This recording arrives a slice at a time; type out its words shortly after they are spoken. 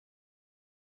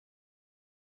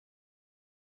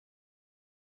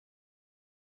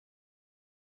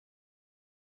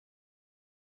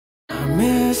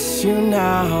miss you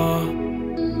now.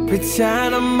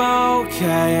 Pretend I'm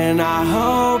okay, and I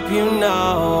hope you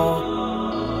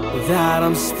know that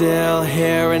I'm still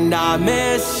here and I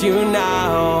miss you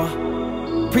now.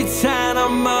 Pretend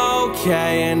I'm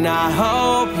okay, and I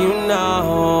hope you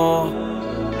know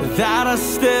that I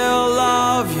still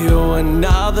love you.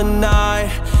 Another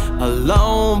night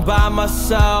alone by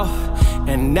myself,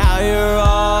 and now you're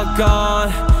all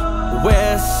gone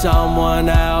with someone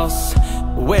else,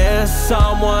 with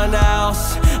someone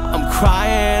else. I'm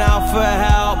crying out for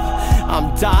help,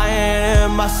 I'm dying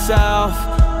in myself,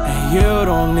 and you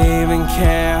don't even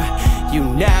care. You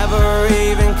never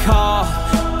even call,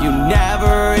 you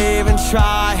never even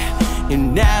try, you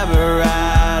never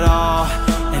at all,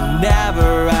 and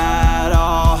never at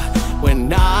all.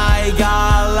 When I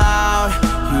got loud,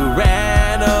 you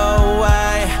ran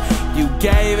away, you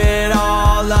gave it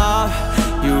all up,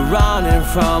 you're running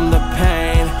from the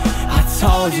pain. I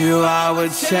told you I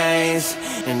would change,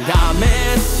 and I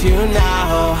miss you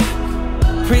now.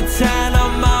 Pretend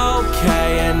I'm okay,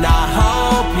 and I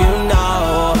hope you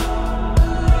know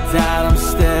that I'm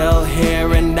still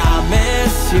here, and I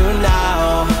miss you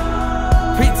now.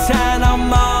 Pretend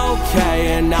I'm okay,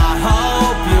 and I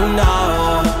hope you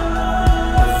know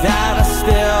that I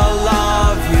still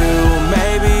love you.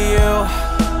 Maybe you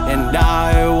and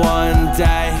I one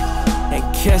day, and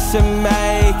kiss and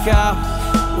make up,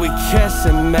 we kiss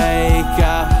and make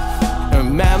up.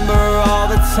 Remember all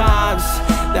the times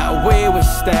that we would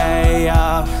stay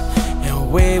up,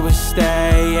 and we would stay